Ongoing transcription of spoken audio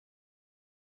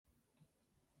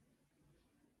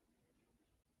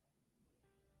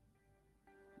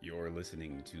You're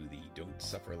listening to the Don't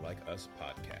Suffer Like Us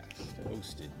podcast,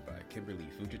 hosted by Kimberly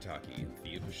Fujitaki and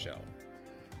Thea Pichelle.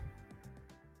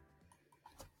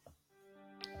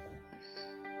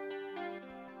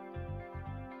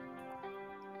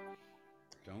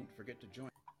 Don't forget to join.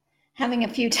 Having a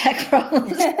few tech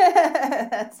problems.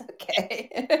 That's okay.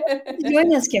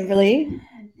 Join us, Kimberly.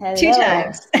 Hello. 2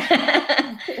 times.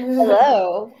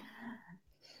 Hello.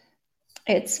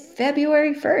 It's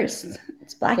February 1st.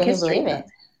 It's Black Can you History believe Month.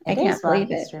 it? I can't Black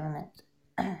believe it. History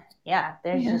Month. Yeah,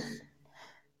 there's just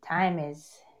time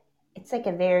it's like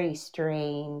a very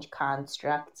strange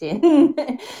construct in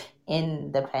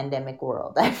the pandemic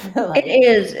world. I feel like It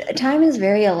is. Time is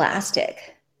very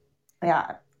elastic.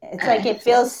 Yeah, it's like it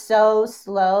feels so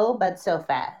slow but so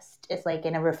fast. It's like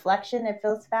in a reflection it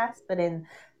feels fast, but in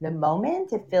the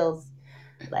moment it feels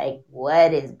like,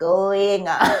 what is going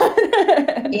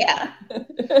on? Yeah.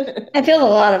 I feel a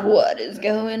lot of what is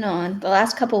going on. The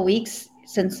last couple of weeks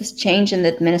since this change in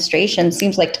the administration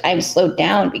seems like time slowed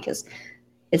down because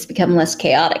it's become less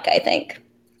chaotic, I think.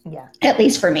 Yeah. At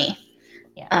least for me.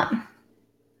 Yeah.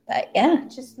 But yeah.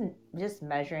 Just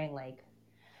measuring, like,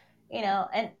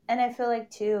 and I feel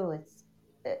like too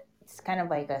it's kind of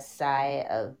like a sigh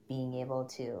of being able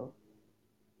to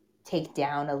take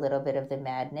down a little bit of the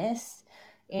madness,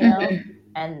 and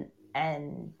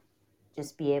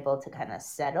just be able to kind of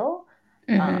settle,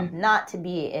 not to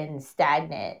be in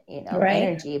stagnant, Right.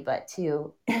 energy, but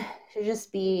to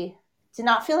just be, to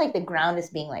not feel like the ground is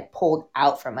being like pulled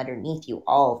out from underneath you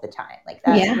all the time. Like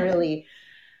that's really,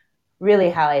 really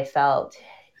how I felt,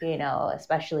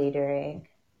 especially during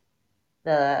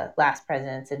the last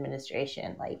president's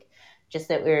administration. Like just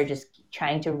that we were just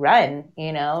trying to run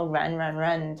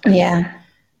towards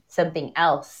something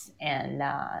else, and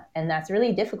that's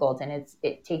really difficult, and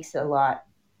it takes a lot.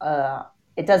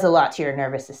 It does a lot to your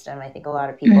nervous system. I think a lot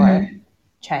of people are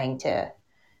trying to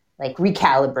like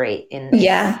recalibrate in this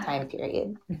time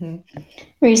period.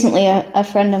 Recently, a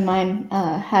friend of mine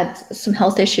had some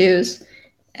health issues,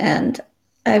 and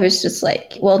I was just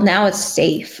like, well, now it's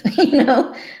safe,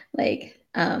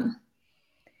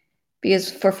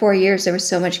 because for 4 years there was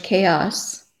so much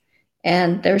chaos,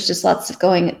 and there was just lots of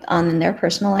going on in their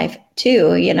personal life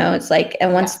too. It's like,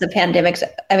 and once the pandemic's,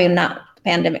 not the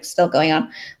pandemic's still going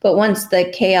on, but once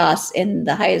the chaos in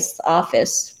the highest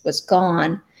office was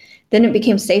gone, then it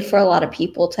became safe for a lot of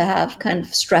people to have kind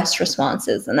of stress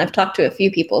responses. And I've talked to a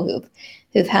few people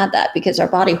who've had that, because our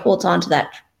body holds on to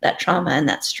that trauma and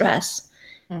that stress.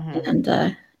 And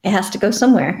it has to go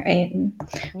somewhere, right? And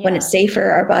when it's safer,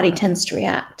 our body tends to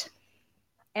react.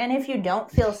 And if you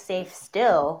don't feel safe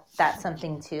still, that's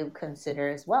something to consider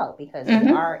as well, because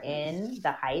we are in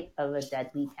the height of a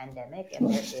deadly pandemic, and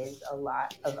there is a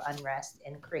lot of unrest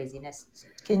and craziness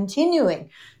continuing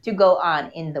to go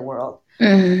on in the world.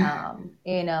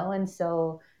 And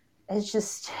so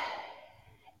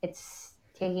it's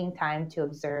taking time to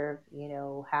observe,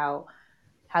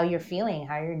 how you're feeling,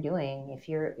 how you're doing, if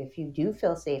you do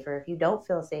feel safer, if you don't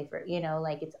feel safer,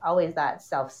 like it's always that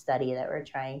self-study that we're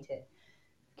trying to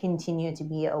continue to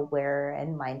be aware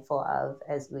and mindful of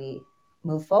as we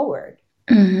move forward.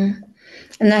 And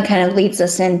that kind of leads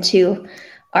us into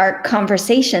our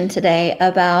conversation today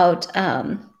about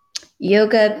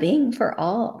yoga being for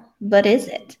all. But is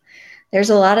it?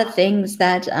 There's a lot of things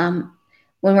that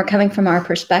when we're coming from our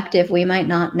perspective, we might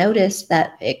not notice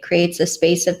that it creates a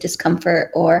space of discomfort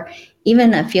or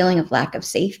even a feeling of lack of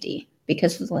safety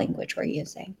because of the language we're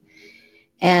using.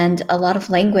 And a lot of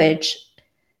language,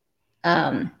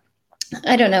 I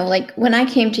don't know, like when I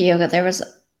came to yoga,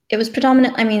 it was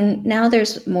predominant. Now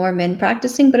there's more men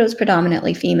practicing, but it was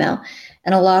predominantly female.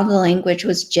 And a lot of the language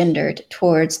was gendered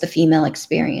towards the female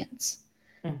experience,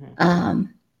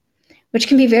 which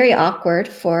can be very awkward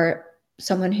for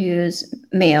someone who's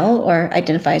male or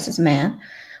identifies as man,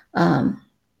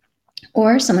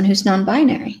 or someone who's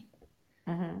non-binary.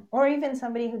 Or even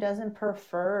somebody who doesn't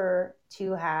prefer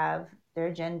to have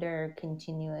their gender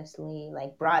continuously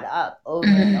like brought up over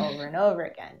and over and over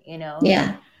again,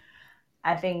 Yeah.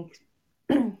 I think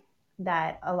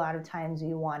that a lot of times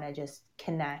we want to just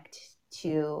connect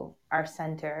to our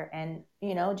center, and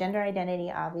gender identity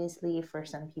obviously for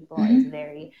some people is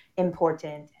very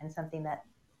important and something that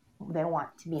they want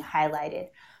to be highlighted,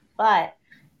 but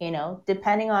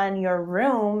depending on your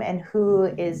room and who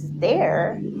is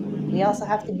there, we also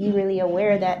have to be really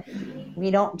aware that we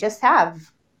don't just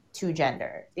have two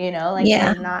genders,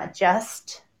 there's not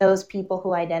just those people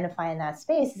who identify in that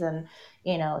space. And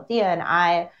Thea and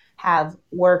I have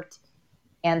worked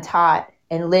and taught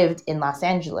and lived in Los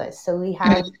Angeles, so we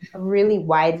have a really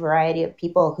wide variety of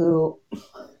people who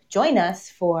join us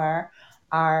for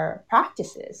our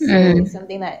practices. So it's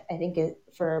something that I think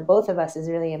for both of us is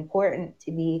really important,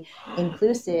 to be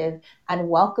inclusive and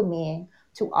welcoming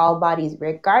to all bodies,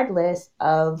 regardless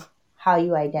of how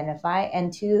you identify,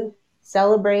 and to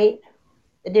celebrate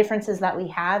the differences that we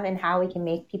have and how we can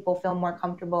make people feel more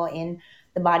comfortable in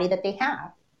the body that they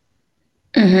have.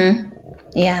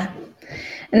 Yeah.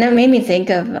 And that made me think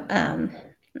of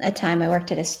a time I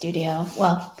worked at a studio.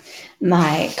 Well,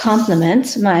 my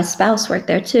compliments, my spouse worked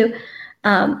there too.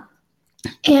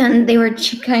 And they were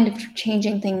kind of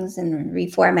changing things and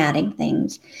reformatting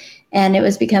things. And it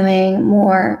was becoming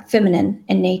more feminine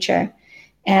in nature.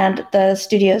 And the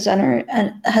studio's owner,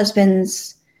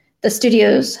 the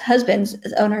studio's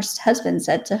owner's husband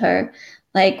said to her,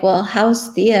 like, well, how's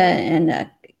Thea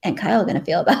and Kyle going to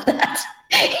feel about that?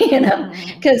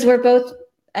 Because we're both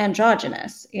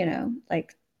androgynous,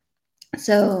 like,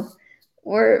 so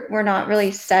we're not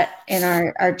really set in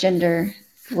our gender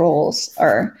roles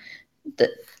or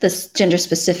this gender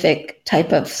specific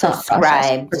type of thought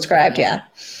process prescribed. Yeah.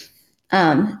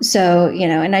 So,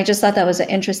 and I just thought that was an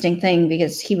interesting thing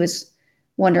because he was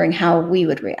wondering how we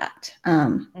would react.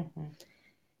 And,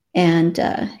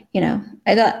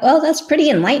 I thought, well, that's pretty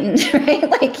enlightened, right?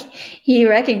 Like he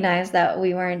recognized that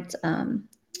we weren't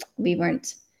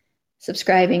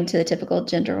subscribing to the typical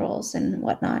gender roles and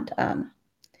whatnot.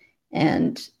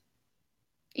 And,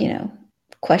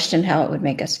 questioned how it would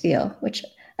make us feel, which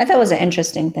I thought was an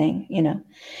interesting thing,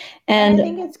 And I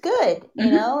think it's good,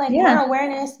 like yeah. more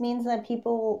awareness means that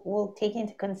people will take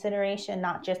into consideration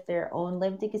not just their own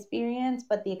lived experience,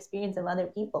 but the experience of other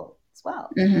people as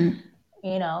well.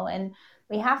 And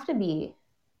we have to be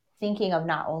thinking of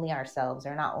not only ourselves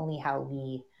or not only how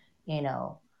we,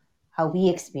 how we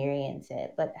experience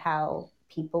it, but how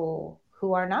people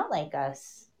who are not like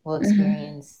us will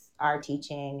experience our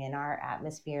teaching and our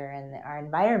atmosphere and our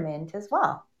environment as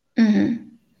well.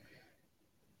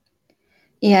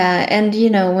 Yeah. And,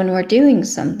 when we're doing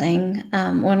something,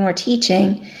 when we're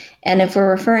teaching, and if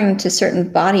we're referring to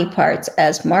certain body parts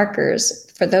as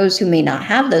markers for those who may not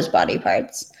have those body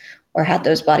parts or had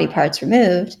those body parts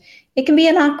removed, it can be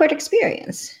an awkward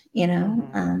experience,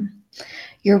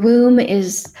 your womb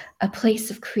is a place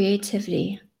of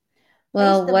creativity.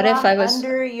 Well, what if I was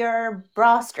under your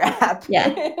bra strap?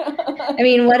 Yeah. I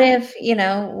mean, what if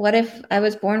I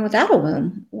was born without a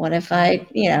womb? What if I,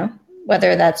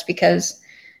 whether that's because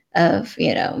of,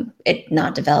 it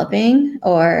not developing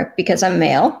or because I'm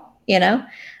male,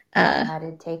 had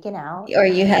it taken out. Or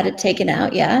you had it taken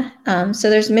out. Yeah. So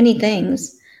there's many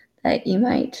things that you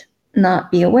might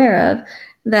not be aware of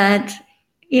that,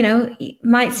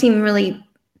 might seem really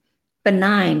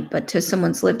benign, but to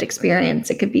someone's lived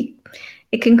experience, it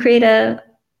can create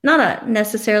not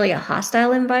necessarily a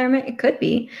hostile environment. It could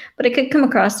be, but it could come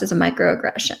across as a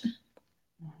microaggression.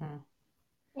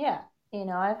 Yeah.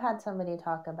 I've had somebody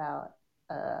talk about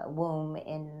a womb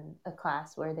in a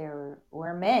class where there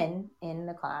were men in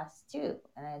the class too.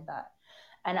 And I thought,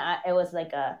 it was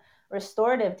like a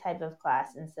restorative type of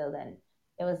class. And so then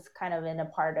it was kind of in a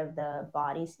part of the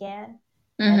body scan.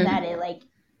 And that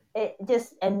it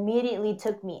just immediately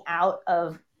took me out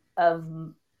of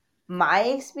my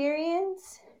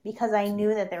experience, because I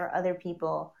knew that there were other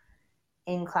people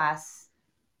in class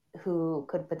who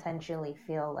could potentially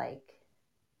feel like,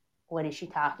 what is she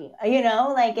talking?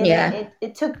 Like, and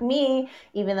it took me,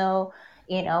 even though,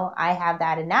 I have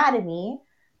that anatomy,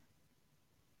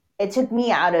 it took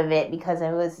me out of it because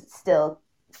I was still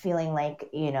feeling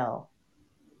like,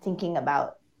 thinking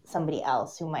about somebody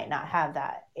else who might not have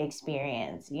that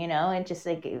experience, it just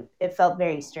like, it felt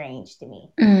very strange to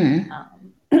me.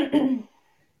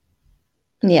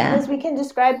 Yeah. Because we can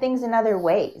describe things in other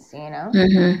ways,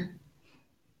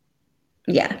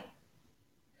 Yeah.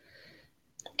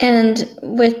 And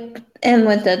with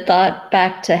the thought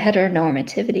back to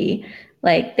heteronormativity,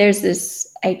 like there's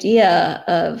this idea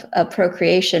of a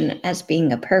procreation as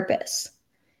being a purpose.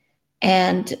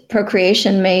 And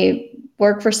procreation may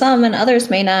work for some and others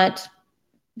may not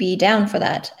be down for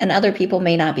that. And other people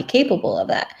may not be capable of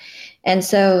that. And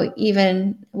so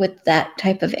even with that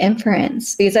type of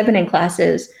inference, because I've been in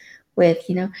classes with,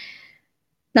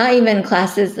 not even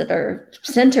classes that are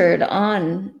centered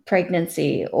on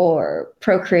pregnancy or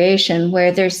procreation, where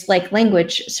there's like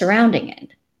language surrounding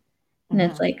it. And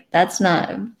it's like, that's not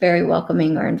very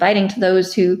welcoming or inviting to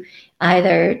those who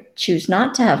either choose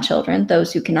not to have children,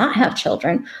 those who cannot have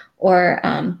children, or,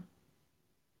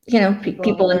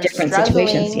 people in different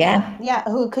situations. Yeah. Yeah.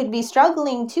 Who could be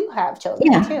struggling to have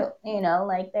children too.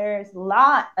 Like there's a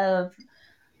lot of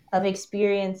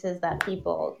experiences that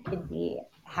people could be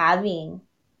having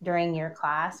during your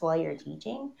class while you're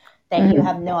teaching that you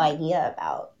have no idea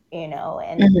about.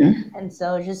 and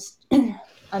so just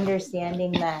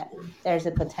understanding that there's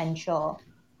a potential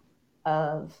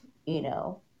of,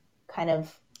 kind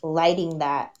of lighting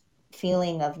that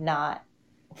feeling of not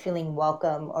feeling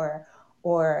welcome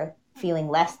or feeling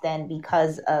less than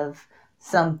because of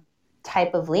some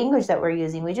type of language that we're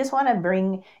using. We just want to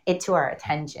bring it to our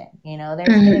attention. There's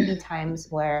going to be times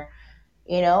where,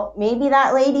 maybe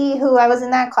that lady who I was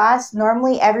in that class,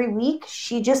 normally every week,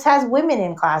 she just has women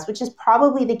in class, which is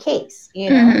probably the case,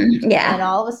 Yeah. And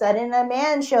all of a sudden a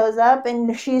man shows up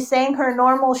and she's saying her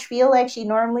normal spiel like she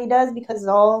normally does because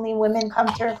only women come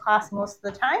to her class most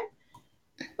of the time.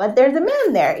 But there's a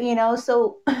man there,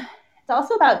 so it's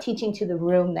also about teaching to the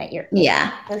room that you're in.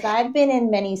 Yeah. Because I've been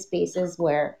in many spaces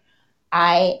where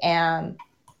I am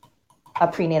a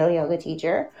prenatal yoga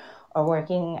teacher or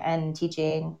working and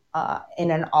teaching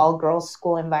in an all-girls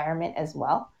school environment as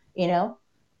well.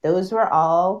 Those were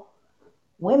all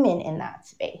women in that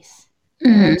space.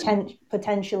 And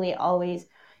potentially always,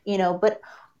 but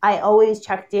I always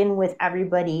checked in with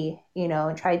everybody,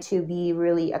 and tried to be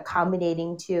really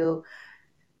accommodating to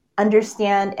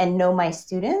understand and know my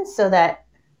students so that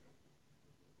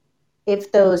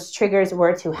if those triggers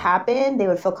were to happen, they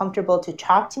would feel comfortable to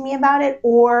talk to me about it,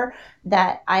 or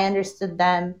that I understood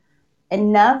them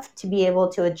enough to be able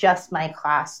to adjust my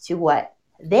class to what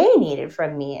they needed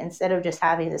from me instead of just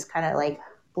having this kind of like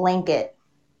blanket,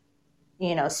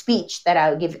 speech that I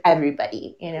would give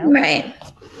everybody, Right.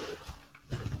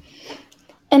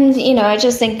 And, I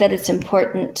just think that it's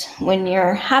important when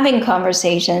you're having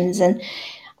conversations and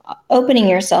opening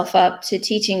yourself up to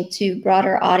teaching to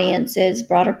broader audiences,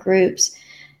 broader groups,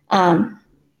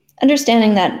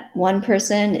 understanding that one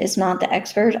person is not the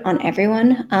expert on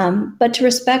everyone, but to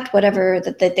respect whatever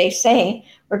that they say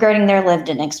regarding their lived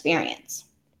in experience.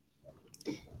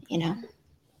 Yeah,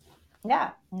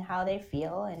 and how they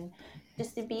feel, and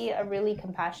just to be a really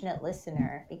compassionate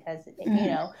listener because,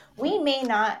 we may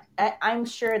not, I'm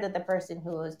sure that the person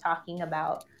who was talking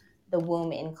about the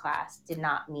womb in class did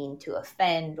not mean to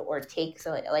offend or take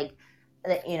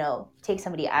take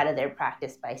somebody out of their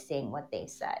practice by saying what they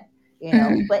said,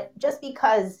 but just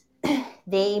because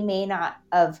they may not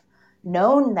have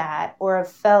known that or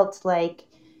have felt like,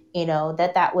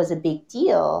 that was a big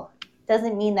deal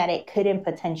doesn't mean that it couldn't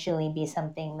potentially be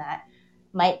something that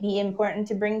might be important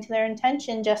to bring to their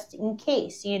attention just in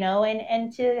case,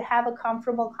 and to have a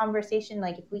comfortable conversation.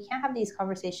 Like if we can't have these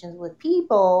conversations with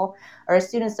people or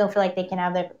students don't feel like they can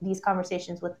have these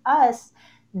conversations with us,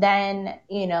 then,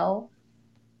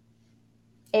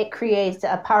 it creates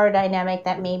a power dynamic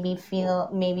that maybe feels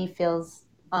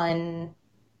uneven,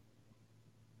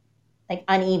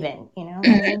 you know what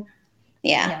I mean?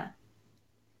 Yeah.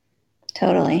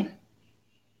 Totally.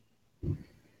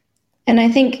 And I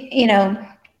think,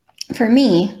 for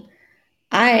me,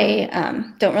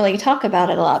 I don't really talk about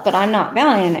it a lot, but I'm not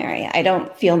binary. I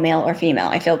don't feel male or female.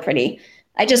 I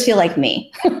just feel like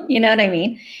me. You know what I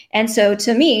mean? And so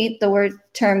to me, the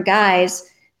term guys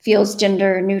feels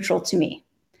gender neutral to me.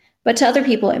 But to other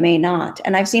people, it may not.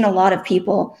 And I've seen a lot of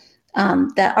people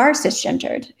that are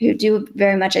cisgendered who do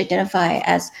very much identify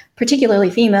as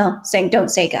particularly female saying, don't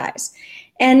say guys.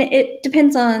 And it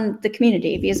depends on the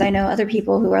community because I know other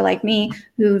people who are like me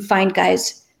who find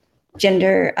guys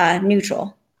gender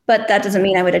neutral. But that doesn't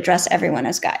mean I would address everyone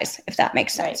as guys, if that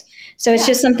makes sense. Right. So it's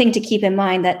just something to keep in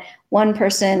mind that one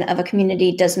person of a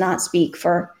community does not speak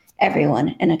for everyone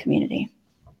in a community.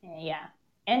 Yeah.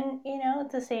 And,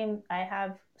 it's the same. I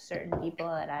have certain people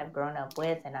that I've grown up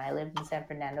with, and I lived in San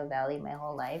Fernando Valley my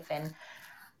whole life. And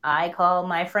I call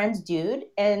my friends dude.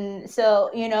 And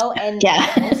so, and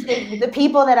most of the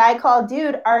people that I call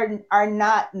dude are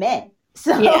not men.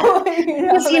 So,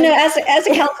 as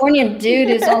a Californian, dude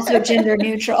is also gender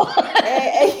neutral.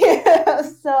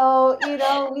 So,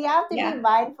 we have to be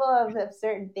mindful of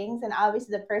certain things. And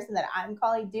obviously the person that I'm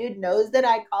calling dude knows that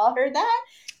I call her that.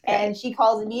 Right. And she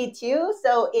calls me too.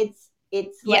 So it's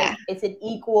like, it's an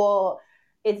equal,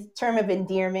 it's term of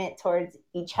endearment towards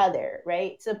each other.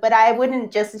 Right. So, but I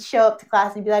wouldn't just show up to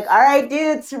class and be like, all right,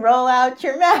 dudes, roll out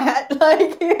your mat.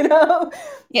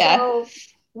 So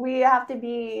we have to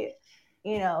be,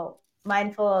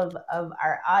 mindful of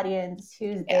our audience,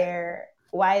 who's there,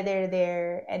 why they're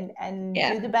there, and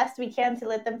do the best we can to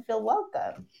let them feel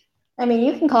welcome. I mean,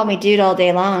 you can call me dude all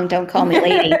day long. Don't call me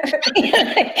lady.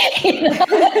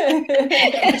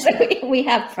 So we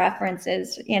have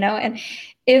preferences, and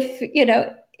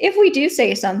if we do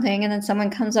say something and then someone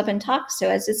comes up and talks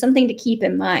to us, it's something to keep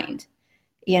in mind,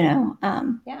 if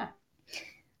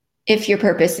your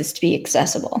purpose is to be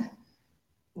accessible.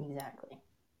 Exactly.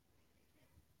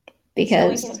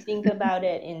 Because so we can think about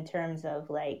it in terms of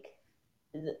like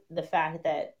the fact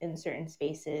that in certain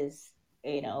spaces,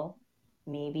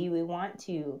 maybe we want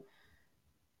to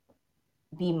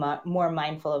be more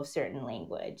mindful of certain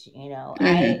language.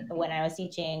 When I was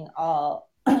teaching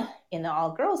in the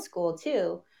all girls school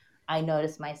too, I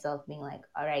noticed myself being like,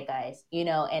 all right, guys,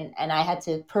 and I had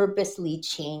to purposely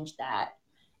change that,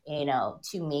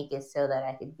 to make it so that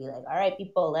I could be like, all right,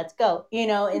 people, let's go,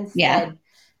 instead,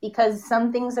 because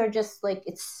some things are just like,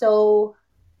 it's so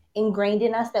ingrained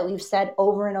in us that we've said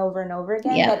over and over and over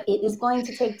again that it is going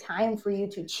to take time for you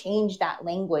to change that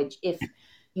language if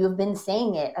you've been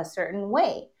saying it a certain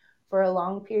way for a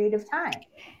long period of time.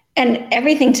 And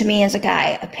everything to me is a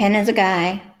guy. A pen is a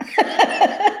guy.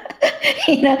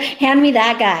 Hand me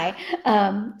that guy.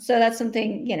 So that's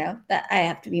something, that I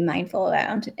have to be mindful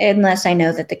around, unless I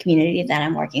know that the community that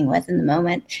I'm working with in the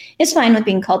moment is fine with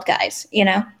being called guys,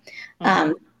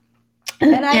 Mm-hmm.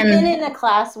 And I've been in a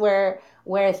class where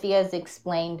Thea's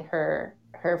explained her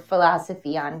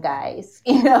philosophy on guys,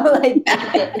 like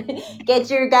get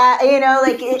your guy,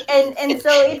 and so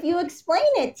if you explain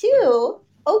it too,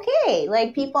 okay,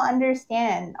 like people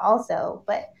understand also,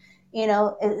 but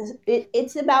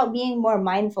it's about being more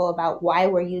mindful about why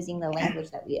we're using the language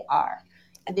that we are.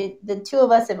 The two of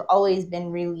us have always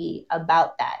been really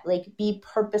about that, like be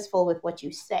purposeful with what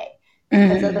you say,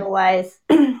 because otherwise,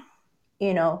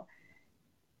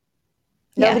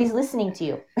 nobody's listening to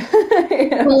you.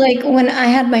 Well, like when I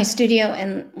had my studio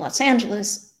in Los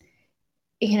Angeles,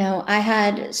 I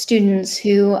had students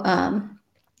who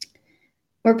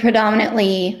were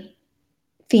predominantly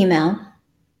female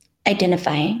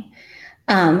identifying,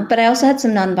 but I also had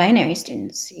some non-binary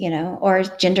students, or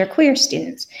genderqueer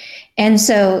students. And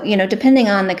so, depending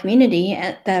on the community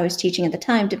that I was teaching at the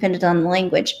time, depended on the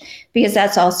language, because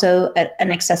that's also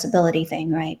an accessibility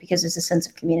thing, right? Because it's a sense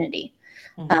of community.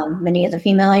 Mm-hmm. Many of the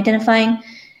female identifying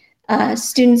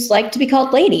students like to be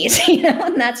called ladies,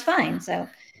 and that's fine. So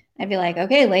I'd be like,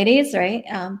 okay, ladies, right?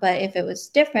 But if it was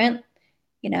different,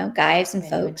 guys and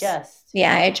folks. Adjust.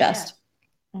 Yeah, I adjust.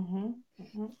 Yeah. Mm-hmm.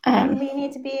 Mm-hmm. And we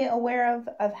need to be aware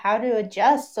of how to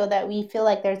adjust so that we feel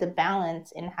like there's a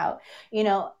balance in how,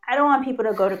 I don't want people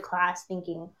to go to class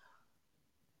thinking,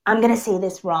 I'm going to say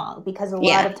this wrong, because a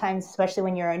lot of times, especially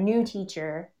when you're a new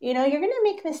teacher, you're going to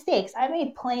make mistakes. I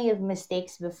made plenty of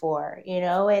mistakes before,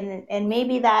 and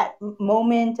maybe that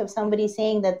moment of somebody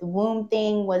saying that the womb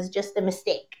thing was just a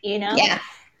mistake, Yeah.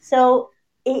 So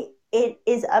it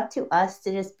is up to us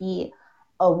to just be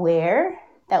aware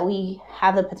that we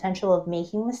have the potential of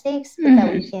making mistakes, but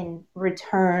that we can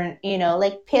return,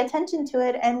 like pay attention to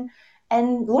it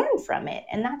and learn from it.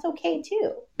 And that's okay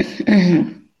too.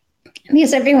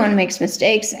 Because everyone makes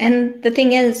mistakes. And the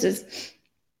thing is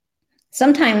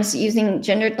sometimes using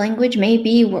gendered language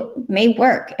may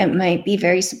work. It might be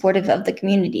very supportive of the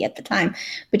community at the time,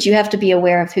 but you have to be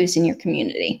aware of who's in your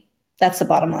community. That's the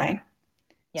bottom line.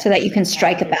 Yes, so that you can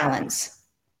strike a balance.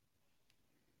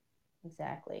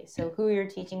 Exactly. So who you're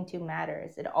teaching to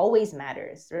matters. It always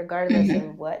matters, regardless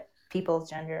of what people's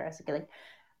gender are. Like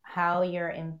how you're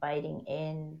inviting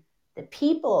in the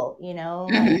people,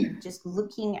 like just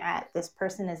looking at this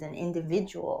person as an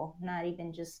individual, not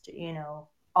even just,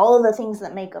 all of the things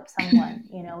that make up someone.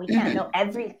 We can't know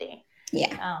everything.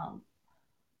 Yeah.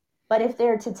 But if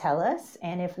they're to tell us,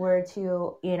 and if we're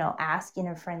to, ask in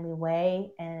a friendly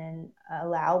way and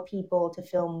allow people to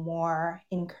feel more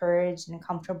encouraged and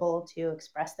comfortable to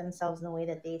express themselves in the way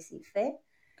that they see fit,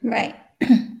 right,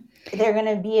 they're going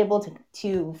to be able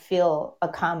to feel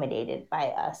accommodated by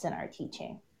us in our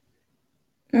teaching.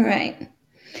 Right.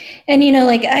 And,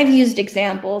 like I've used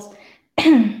examples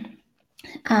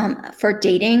for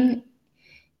dating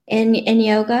in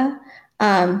yoga,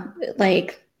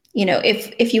 like,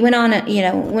 if you went on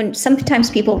when sometimes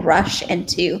people rush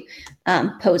into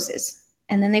poses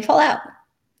and then they fall out.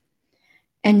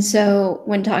 And so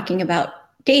when talking about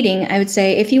dating, I would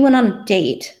say if you went on a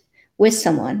date with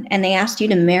someone and they asked you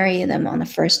to marry them on the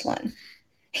first one,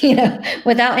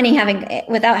 without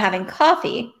having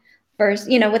coffee first,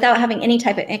 without having any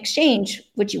type of exchange,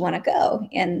 would you want to go?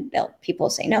 And people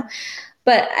say no.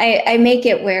 But I make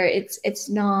it where it's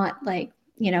not like,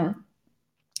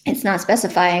 it's not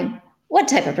specifying what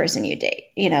type of person you date,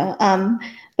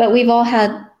 but we've all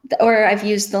had, or I've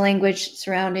used the language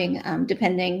surrounding,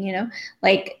 depending,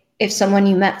 like if someone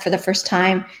you met for the first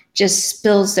time just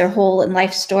spills their whole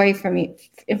life story from you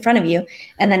in front of you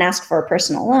and then ask for a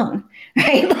personal loan,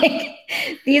 right? Like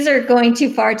these are going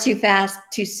too far, too fast,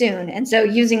 too soon. And so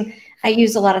I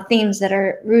use a lot of themes that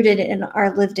are rooted in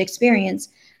our lived experience,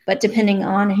 but depending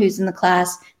on who's in the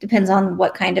class, depends on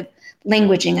what kind of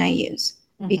languaging I use.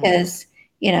 Because,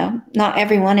 not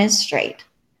everyone is straight.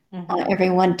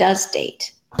 everyone does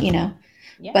date,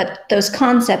 but those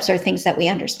concepts are things that we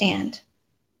understand.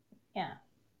 Yeah.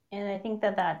 And I think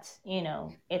that that's,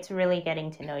 it's really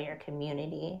getting to know your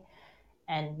community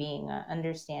and being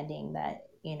understanding that,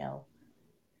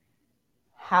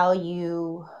 how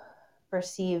you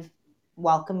perceive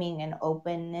welcoming and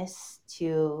openness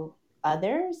to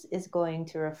others is going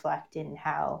to reflect in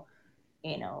how,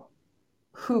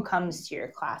 who comes to your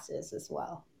classes as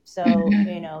well. So,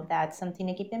 that's something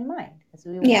to keep in mind, because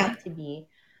we want to be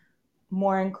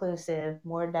more inclusive,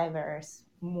 more diverse,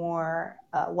 more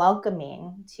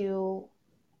welcoming to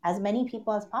as many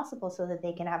people as possible, so that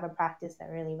they can have a practice that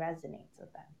really resonates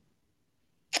with them.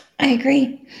 I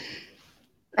agree.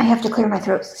 I have to clear my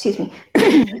throat. Excuse me.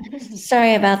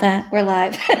 Sorry about that. We're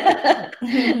live.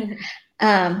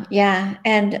 Yeah.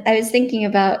 And I was thinking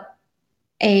about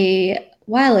a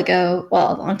while ago,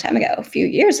 well, a long time ago, a few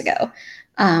years ago,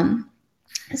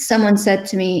 someone said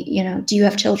to me, do you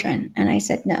have children? And I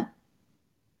said, no.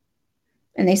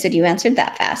 And they said, you answered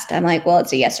that fast. I'm like, well,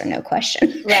 it's a yes or no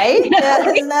question. Right?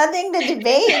 There's nothing to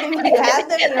debate. If you have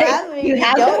them, you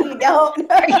have them. If you don't, you don't.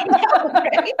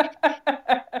 Right?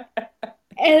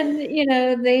 And,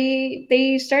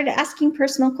 they started asking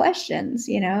personal questions,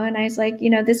 and I was like,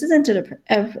 this isn't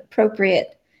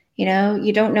appropriate.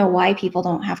 You don't know why people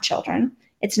don't have children.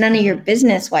 It's none of your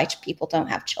business why people don't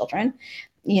have children,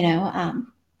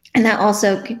 and that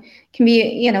also can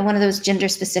be, one of those gender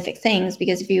specific things,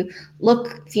 because if you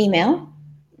look female,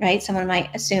 right, someone might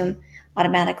assume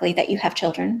automatically that you have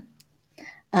children.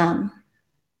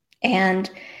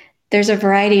 And there's a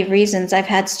variety of reasons. I've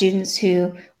had students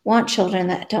who want children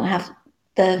that don't have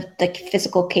the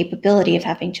physical capability of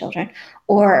having children,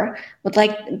 or would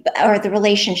like, or the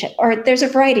relationship, or there's a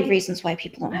variety of reasons why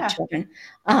people don't have children.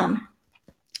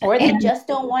 Or they just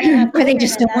don't want to have children, or they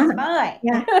just don't want fine.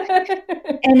 Yeah.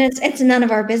 And it's none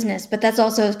of our business, but that's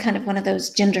also kind of one of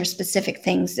those gender specific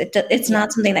things. It's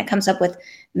not something that comes up with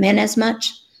men as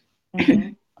much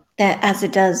that as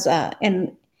it does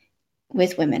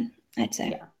with women, I'd say.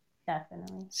 Yeah,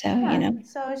 definitely. So,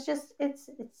 So it's just,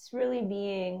 it's really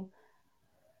being,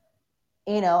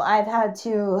 I've had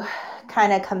to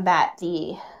kind of combat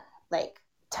the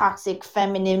toxic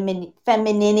femininity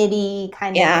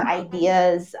kind of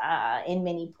ideas in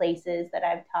many places that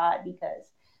I've taught,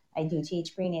 because I do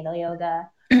teach prenatal yoga.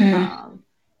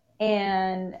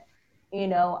 And,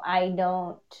 I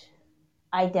don't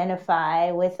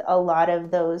identify with a lot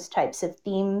of those types of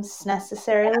themes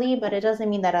necessarily, but it doesn't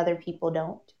mean that other people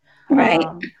don't. Right.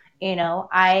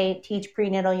 I teach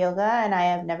prenatal yoga, and I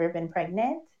have never been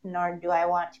pregnant, nor do I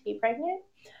want to be pregnant.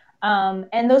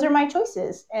 And those are my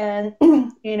choices. And,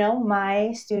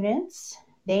 my students,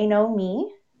 they know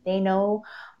me, they know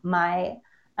my,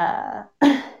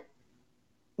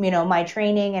 my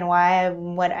training and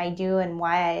what I do, and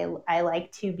why I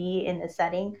like to be in the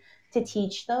setting to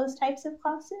teach those types of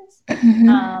classes.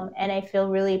 And I feel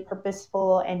really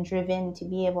purposeful and driven to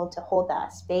be able to hold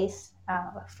that space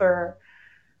for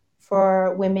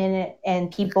women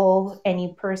and people,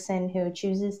 any person who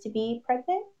chooses to be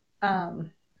pregnant.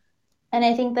 And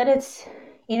I think that it's,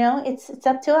 it's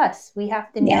up to us. We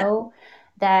have to know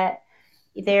that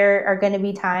there are going to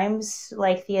be times,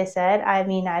 like Thea said, I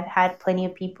mean, I've had plenty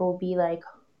of people be like,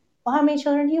 well, how many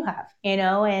children do you have?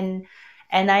 And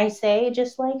I say,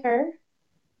 just like her,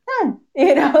 none.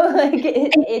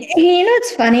 What's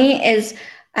funny is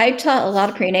I've taught a lot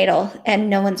of prenatal, and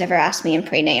no one's ever asked me in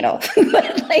prenatal.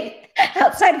 But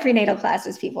outside of prenatal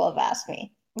classes, people have asked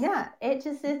me. Yeah, it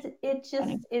just is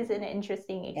an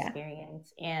interesting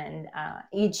experience. And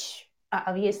each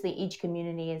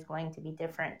community is going to be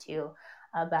different too,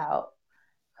 about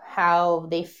how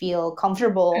they feel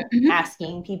comfortable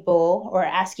asking people, or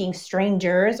asking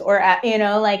strangers, or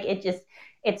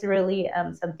it's really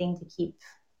something to keep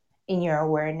in your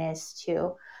awareness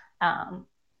too,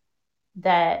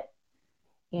 that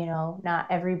not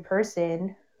every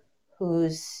person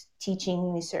who's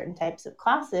teaching these certain types of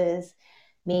classes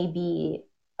may be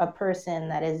a person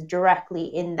that is directly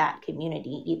in that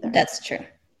community either. That's true.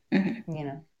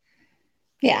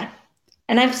 Yeah.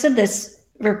 And I've said this,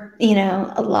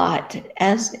 a lot,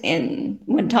 as in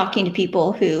when talking to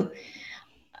people who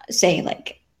say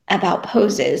about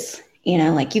poses,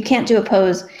 you can't do a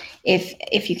pose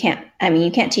if you can't,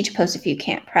 you can't teach a pose if you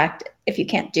can't practice, if you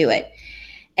can't do it.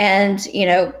 And,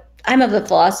 I'm of the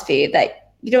philosophy that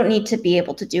you don't need to be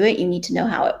able to do it. You need to know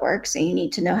how it works, and you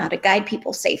need to know how to guide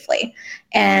people safely.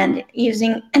 And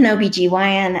using an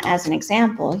OBGYN as an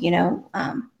example,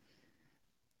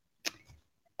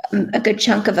 a good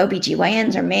chunk of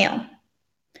OBGYNs are male.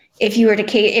 if you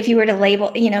were to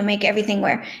label, make everything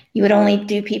where you would only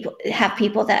have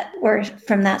people that were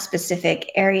from that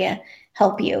specific area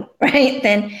help you, right?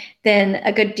 Then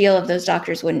a good deal of those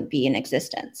doctors wouldn't be in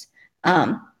existence.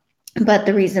 But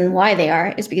the reason why they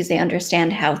are is because they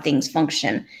understand how things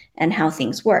function and how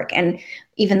things work. And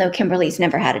even though Kimberly's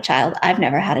never had a child, I've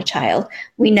never had a child,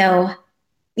 we know,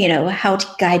 how to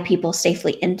guide people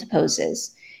safely into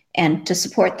poses and to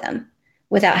support them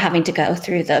without having to go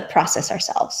through the process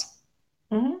ourselves.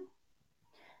 Mm-hmm.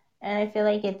 And I feel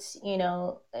like it's,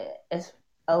 it's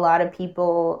a lot of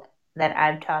people that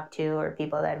I've talked to, or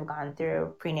people that have gone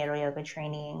through prenatal yoga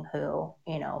training who,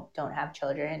 don't have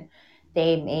children,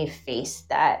 they may face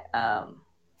that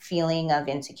feeling of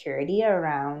insecurity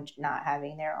around not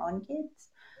having their own kids.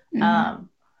 Mm-hmm.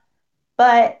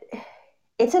 But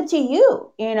it's up to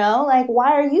you, like,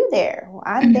 why are you there?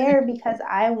 I'm there because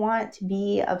I want to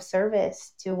be of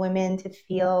service to women, to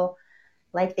feel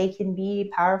like they can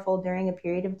be powerful during a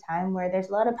period of time where there's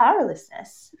a lot of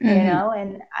powerlessness,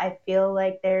 and I feel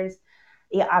like there's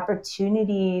the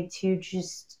opportunity to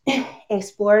just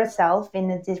explore self in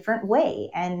a different way.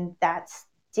 And that's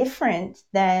different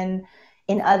than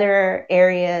in other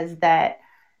areas that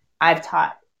I've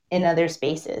taught in other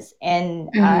spaces. And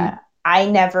I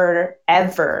never,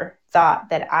 ever thought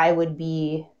that I would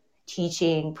be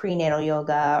teaching prenatal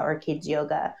yoga or kids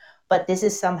yoga, but this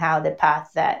is somehow the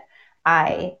path that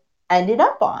I ended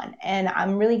up on. And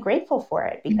I'm really grateful for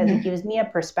it because it gives me a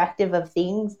perspective of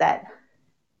things that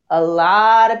a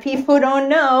lot of people don't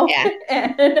know.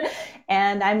 Yeah.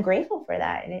 and I'm grateful for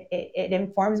that. And it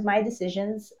informs my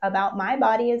decisions about my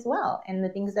body as well, and the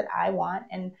things that I want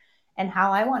and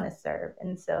how I want to serve.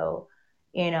 And so,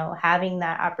 having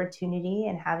that opportunity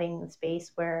and having the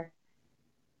space where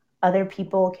other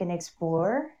people can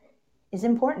explore is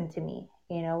important to me,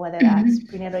 whether that's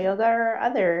prenatal yoga or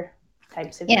other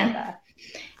types of yoga.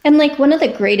 And like one of the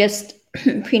greatest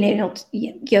prenatal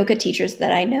yoga teachers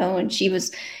that I know, and she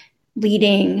was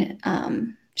leading,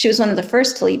 she was one of the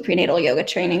first to lead prenatal yoga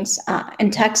trainings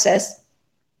in Texas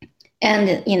and,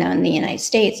 in the United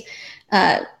States.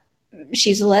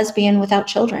 She's a lesbian without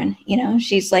children,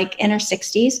 she's like in her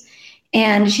 60s.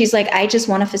 And she's like, I just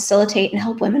want to facilitate and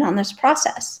help women on this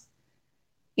process,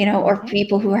 or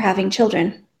people who are having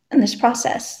children in this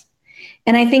process.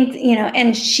 And I think,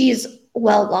 and she's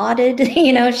well lauded,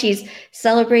 she's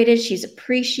celebrated, she's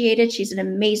appreciated, she's an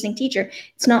amazing teacher.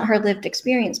 It's not her lived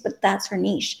experience, but that's her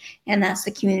niche. And that's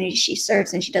the community she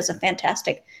serves. And she does a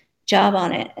fantastic job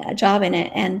in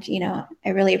it. And, I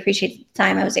really appreciate the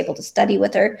time I was able to study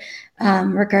with her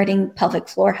regarding pelvic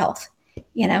floor health,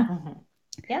 Yeah.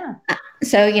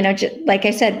 So, like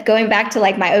I said, going back to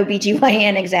like my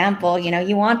OBGYN example,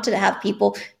 you want to have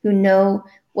people who know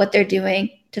what they're doing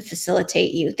to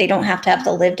facilitate you. They don't have to have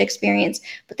the lived experience,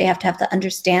 but they have to have the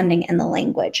understanding and the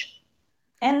language.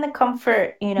 And the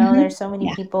comfort, there's so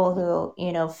many people who,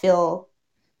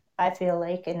 I feel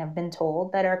like, and have been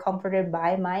told, that are comforted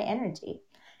by my energy.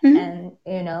 And,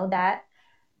 that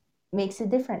makes a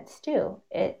difference too.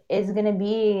 It is going to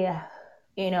be,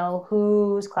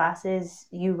 whose classes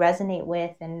you resonate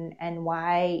with and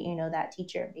why, that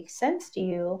teacher makes sense to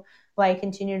you, why you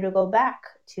continue to go back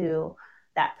to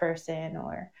that person,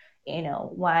 or,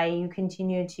 why you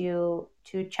continue to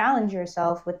challenge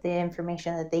yourself with the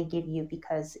information that they give you,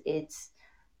 because it's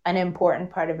an important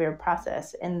part of your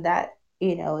process. And that,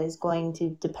 is going to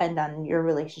depend on your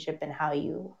relationship and how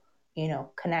you,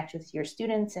 connect with your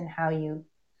students and how you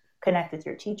connect with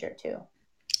your teacher too.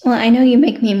 Well, I know you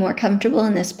make me more comfortable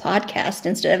in this podcast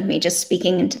instead of me just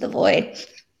speaking into the void.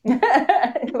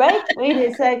 Right? We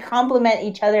just complement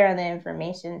each other on the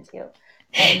information too.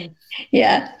 And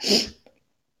yeah.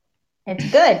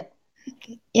 It's good.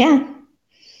 Yeah.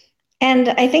 And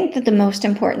I think that the most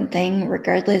important thing,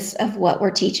 regardless of what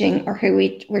we're teaching or who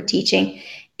we're teaching,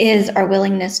 is our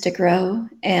willingness to grow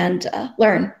and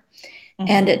learn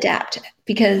and adapt,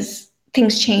 because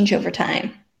things change over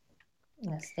time.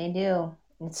 Yes, they do.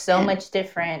 It's so much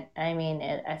different. I mean,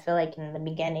 I feel like in the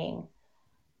beginning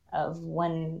of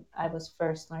when I was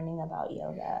first learning about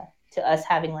yoga, to us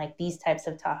having like these types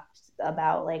of talks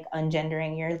about like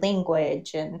ungendering your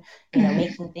language and,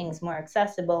 making things more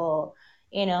accessible,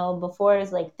 before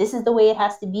it's like, this is the way it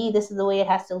has to be, this is the way it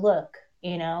has to look,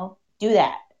 do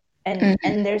that.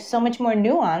 And there's so much more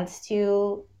nuance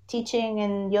to teaching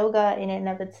and yoga in and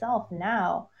of itself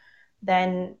now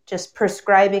than just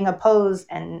prescribing a pose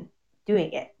and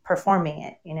doing it, performing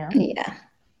it, Yeah.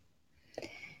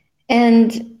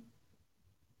 And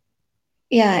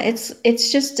yeah,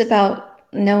 it's just about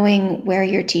knowing where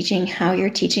you're teaching, how you're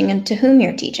teaching, and to whom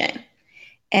you're teaching.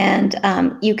 And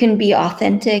you can be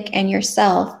authentic and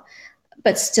yourself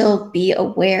but still be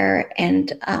aware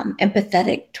and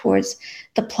empathetic towards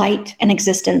the plight and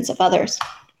existence of others.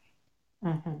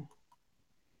 Mm-hmm.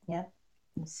 Yep,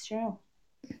 it's true.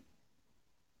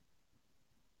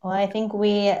 Well, I think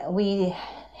we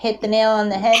hit the nail on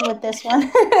the head with this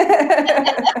one.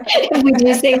 We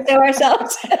do say so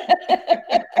ourselves.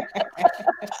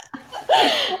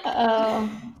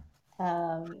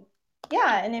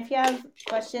 Yeah, and if you have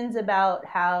questions about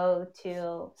how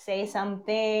to say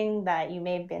something that you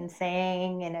may have been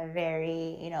saying in a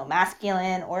very,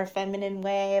 masculine or feminine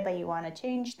way, but you want to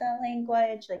change the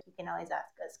language, like, you can always ask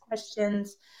us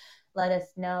questions. Let us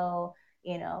know,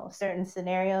 certain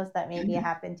scenarios that maybe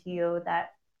happen to you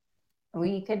that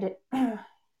we could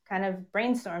kind of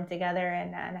brainstorm together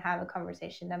and have a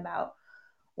conversation about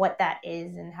what that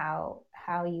is and how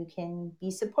you can be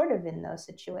supportive in those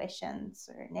situations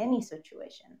or in any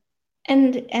situation.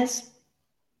 And as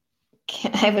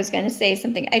I was going to say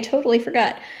something, I totally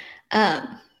forgot. As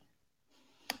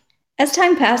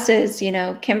time passes,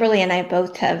 Kimberly and I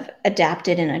both have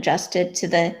adapted and adjusted to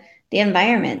the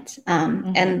environment.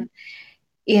 And,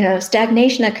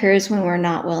 stagnation occurs when we're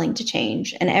not willing to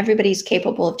change, and everybody's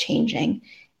capable of changing,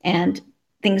 and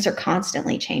things are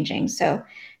constantly changing. So,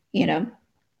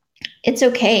 it's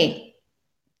okay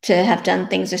to have done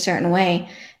things a certain way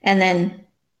and then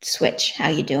switch how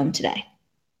you do them today.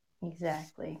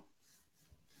 Exactly.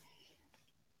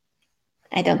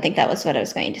 I don't think that was what I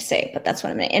was going to say, but that's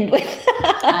what I'm going to end with.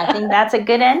 I think that's a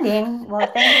good ending.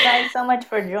 Well, thank you guys so much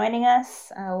for joining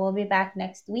us. We'll be back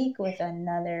next week with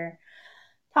another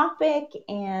topic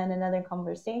and another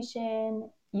conversation.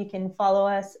 You can follow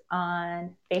us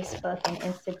on Facebook and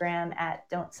Instagram at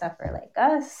Don't Suffer Like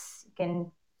Us. You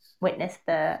can witness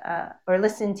or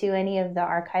listen to any of the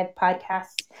archived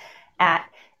podcasts at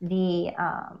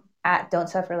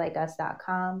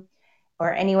don'tsufferlikeus.com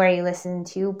or anywhere you listen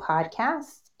to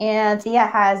podcasts. And Thea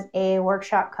has a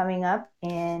workshop coming up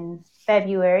in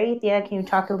February. Thea, can you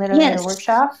talk a little bit about the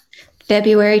workshop?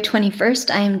 February 21st,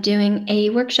 I am doing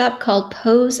a workshop called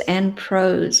Pose and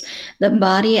Prose, the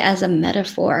body as a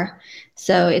metaphor.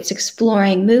 So it's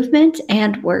exploring movement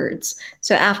and words.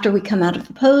 So after we come out of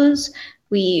the pose,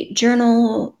 we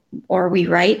journal or we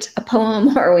write a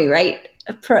poem or we write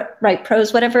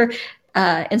prose, whatever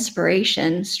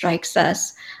inspiration strikes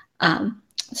us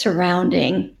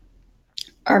surrounding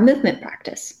our movement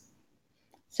practice.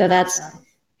 So that's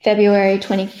February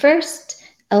 21st,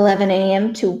 11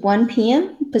 a.m. to 1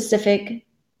 p.m. Pacific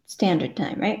Standard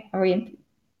Time, right? Are we?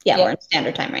 Yeah, we're in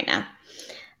Standard Time right now.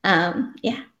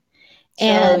 Yeah.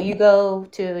 So you go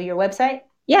to your website?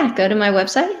 Yeah, go to my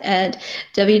website at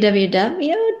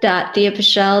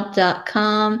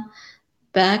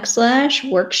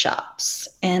www.theapichelle.com/workshops,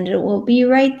 and it will be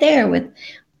right there with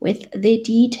the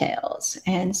details.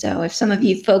 And so if some of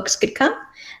you folks could come,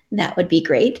 that would be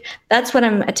great. That's what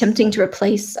I'm attempting to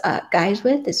replace guys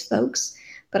with, is folks,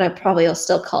 but I probably will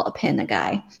still call a pin a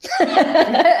guy. All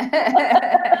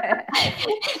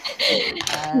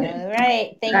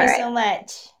right. Thank you so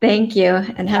much. Thank you,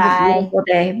 and have a beautiful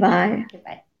day. Bye.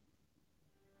 Goodbye.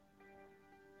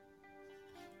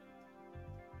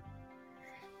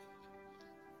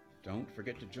 Don't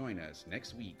forget to join us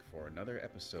next week for another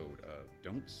episode of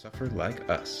Don't Suffer Like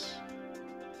Us.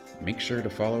 Make sure to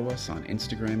follow us on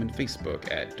Instagram and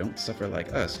Facebook at Don't Suffer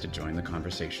Like Us to join the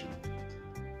conversation.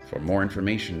 For more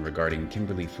information regarding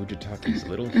Kimberly Fujitaki's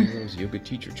Little Heroes Yoga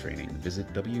Teacher Training,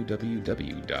 visit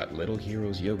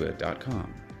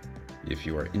www.littleheroesyoga.com. If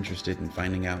you are interested in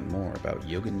finding out more about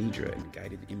Yoga Nidra and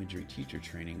Guided Imagery Teacher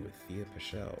Training with Thea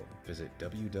Pichelle, visit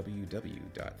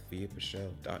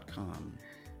www.theapichelle.com.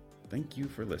 Thank you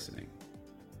for listening.